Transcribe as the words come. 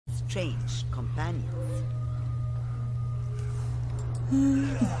strange companions.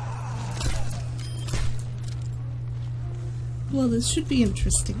 Well, this should be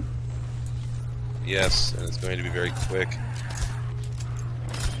interesting. Yes, and it's going to be very quick.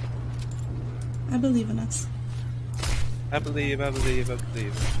 I believe in us. I believe. We're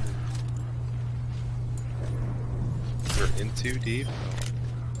in too deep.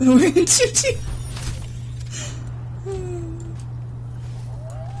 We're in too deep.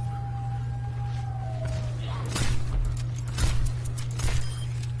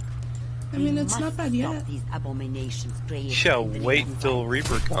 I mean, it's not bad yet. These abominations Yeah, wait until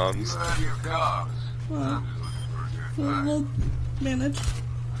Reaper comes. Well, we'll manage.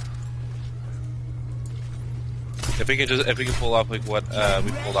 If we can pull off like what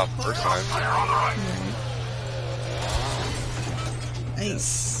we pulled off the first time.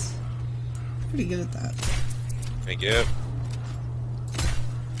 Nice. Pretty good at that. Thank you.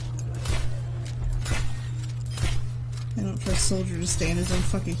 I don't trust Soldier to stay in his own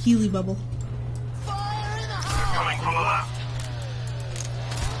fucking Healy bubble. Coming from the left.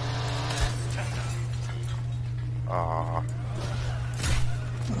 Aww.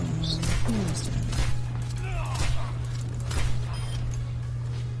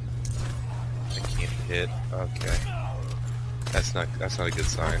 I can't hit. Okay. That's not a good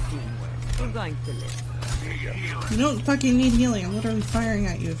sign. We're going to live. You don't fucking need healing. I'm literally firing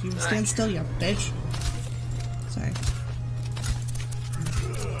at you. If you stand still, you bitch. Sorry.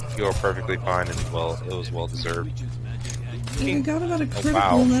 You were perfectly fine, and it was well deserved. He got about a critical,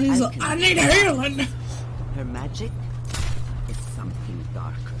 wow. and then he's like, I need healing! Her magic is something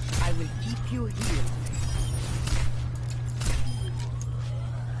darker. I will keep you healed.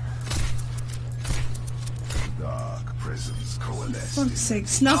 Dark prisons coalesce. For fuck's sake,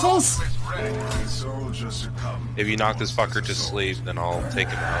 Snuffles! If you knock this fucker to sleep, then I'll take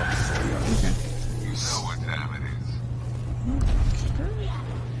him out. Okay. You know what time it is.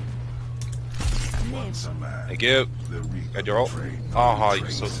 Once a man, Thank you. Got your ult? Oh, you're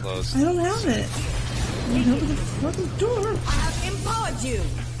so close. I don't have it. I need help with the fucking door. I have empowered you.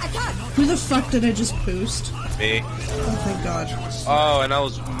 Attack! Who the fuck did I just boost? Me. Oh, thank God. Oh, and I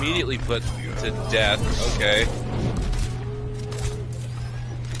was immediately put to death. Okay.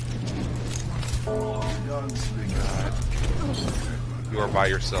 You are by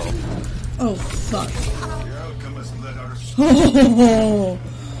yourself. Oh, fuck. Oh,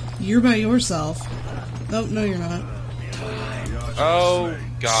 you're by yourself. Nope, no, you're not. Oh,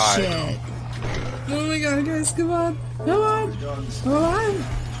 God. Shit. Oh my God, guys, come on. Come on. Come on.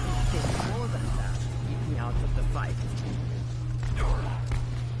 More than that. Keep me out of the fight.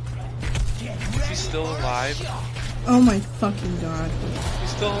 She's still alive. Oh my fucking God.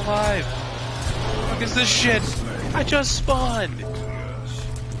 She's still alive. What is this shit? I just spawned. Oh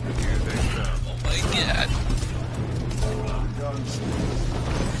my God.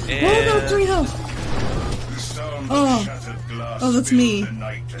 Oh, I got 3 health. Oh. Oh, that's me.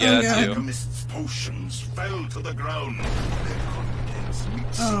 Yeah, that's you. The mist's potions fell to the ground.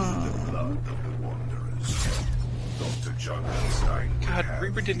 Oh. God,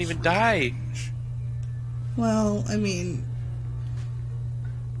 Reaper didn't even die. Well, I mean,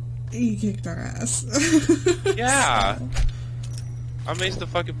 he kicked our ass. Yeah. I'm amazed the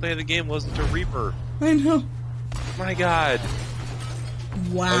fucking play of the game wasn't a Reaper. I know. My God.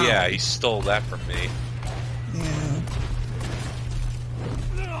 Wow. Oh yeah, he stole that from me. Yeah.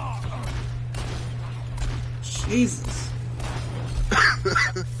 Jesus.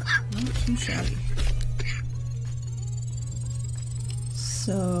 Not too shabby.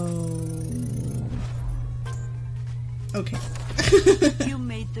 So... Okay. You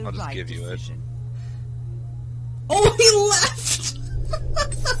made the I'll just right give you it. decision. Oh, he left!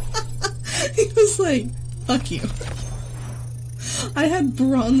 He was like, fuck you. I had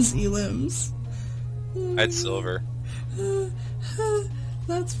bronze elims. I had silver.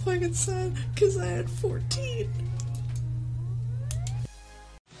 That's fucking sad, because I had 14.